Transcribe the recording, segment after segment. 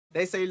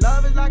They say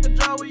love is like a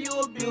drug when you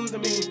abusing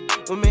me.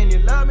 When men you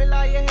love me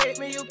like you hate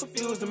me, you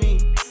confusing me.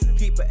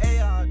 Keep an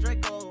AR,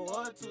 Draco,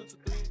 1, 2 to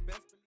 3. Best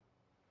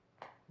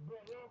Bro,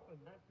 you're a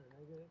finesser,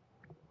 nigga.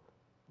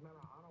 No,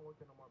 I don't work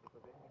there no more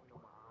because they didn't even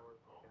know my hours.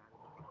 And I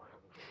just don't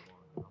have it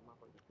anymore. Because I'm not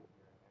going to sit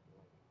here and act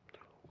like.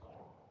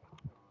 I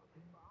don't know if you like that.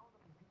 Remember I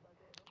worked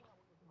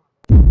with my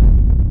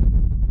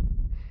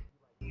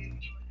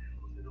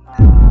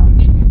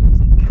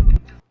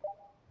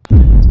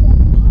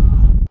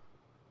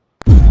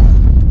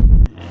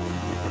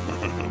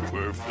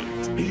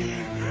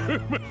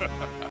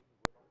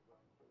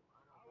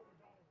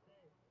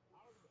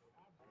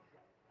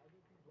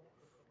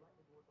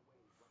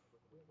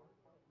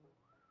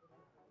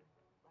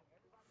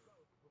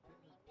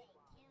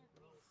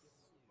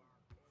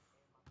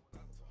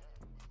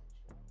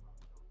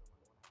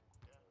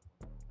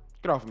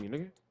Get off of me,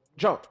 nigga.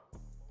 Jump.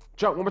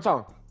 Jump one more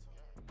time.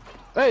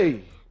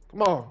 Hey,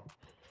 come on.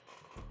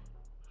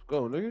 Let's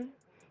go, nigga.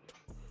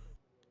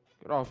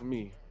 Get off of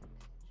me.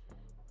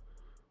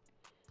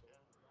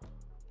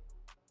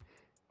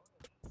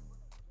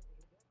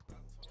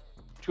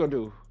 What you gonna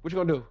do? What you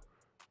gonna do?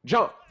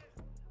 Jump.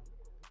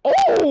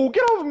 Oh,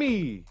 get off of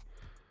me.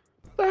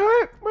 What the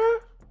heck, man?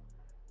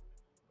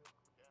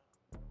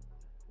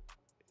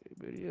 Hey,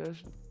 bitty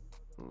ass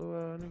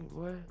little nigga,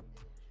 boy.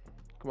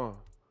 Come on.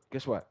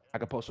 Guess what? I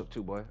can post up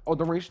too, boy. Oh,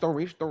 don't reach, don't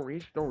reach, don't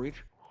reach, don't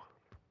reach.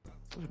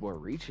 This boy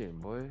reaching,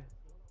 boy.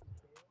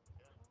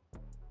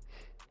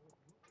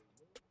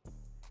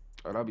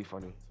 Oh, that'd be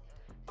funny.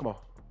 Come on.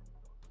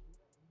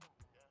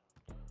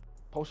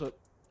 Post up.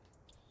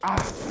 Ah,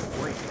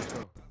 great. Let's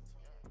go.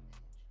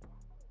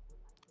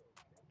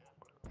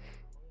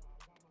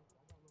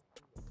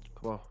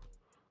 Come on.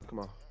 Come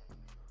on.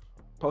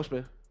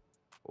 Postman.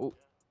 Oh,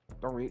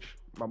 don't reach.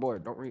 My boy,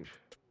 don't reach.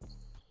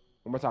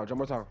 One more time. Jump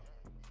one more time.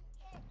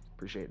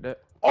 Appreciate that.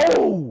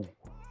 Oh!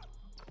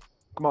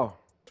 Come on.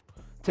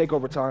 Take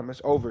over time. It's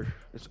over.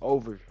 It's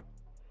over.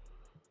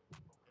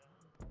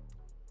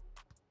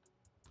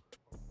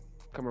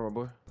 Come here, my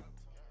boy.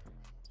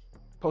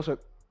 Post up.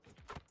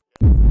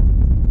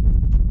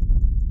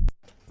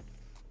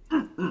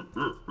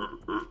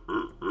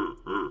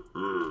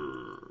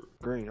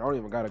 Green. I don't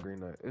even got a green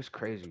light. It's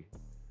crazy.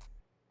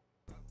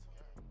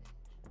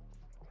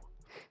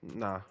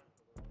 Nah.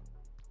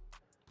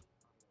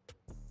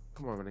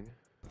 Come on, my nigga.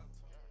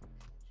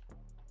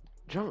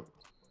 Jump.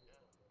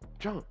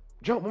 Jump.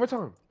 Jump one more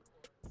time.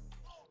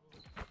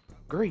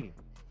 Green.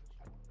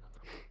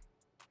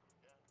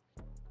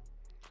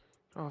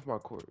 Off my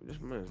court. This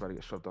man's about to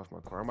get swept off my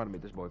court. I'm about to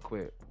make this boy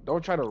quit.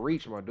 Don't try to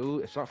reach, my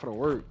dude. It's not for the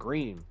word.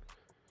 Green.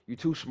 You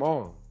too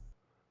small.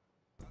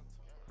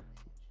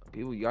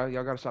 People, y'all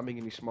gotta stop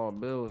making these small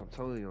bills. I'm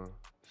telling you.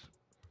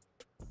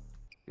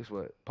 Guess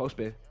what? Post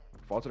bid.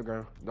 Fall to the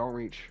ground. Don't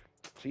reach.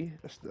 See?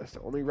 That's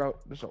the only route.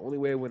 That's the only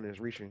way of winning is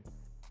reaching.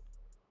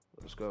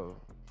 Let's go.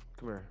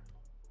 Come here.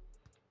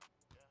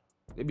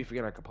 They be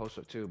forgetting I can post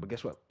up too. But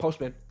guess what? Post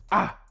bid.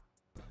 Ah!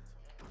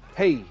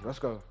 Hey, let's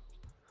go.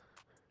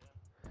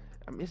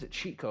 I mean, it's a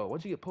cheat code.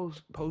 Once you get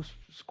post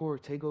score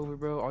takeover,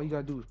 bro, all you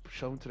gotta do is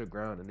shove them to the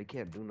ground, and they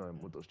can't do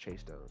nothing with those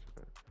chase downs.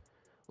 Man.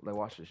 Like,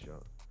 watch this,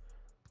 y'all.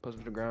 Post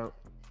him to the ground.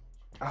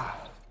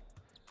 Ah.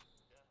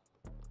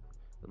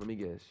 Let me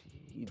guess.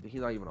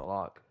 He's not even a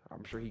lock.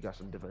 I'm sure he got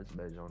some defensive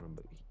edge on him,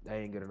 but that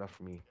ain't good enough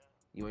for me.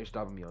 You ain't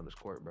stopping me on this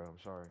court, bro. I'm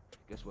sorry.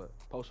 Guess what?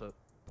 Post up.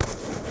 I'm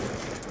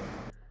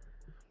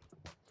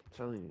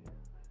telling you.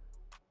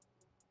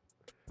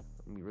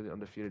 I'm gonna be really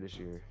undefeated this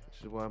year.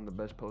 This is why I'm the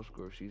best post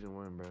scorer season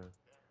 1, bro.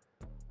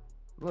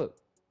 Look.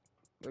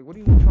 Like, what are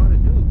you trying to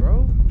do,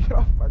 bro? Get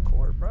off my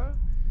court, bro.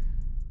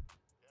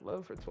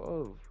 11 for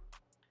 12.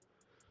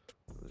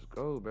 Let's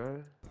go,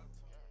 bro.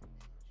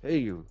 Hey,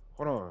 you.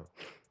 Hold on.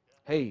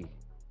 Hey.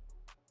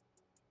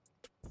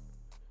 I'm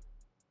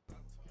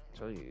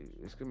telling you,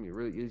 it's going to be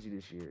really easy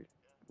this year.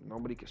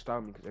 Nobody can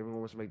stop me because everyone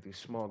wants to make these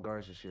small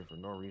guards this year for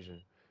no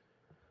reason.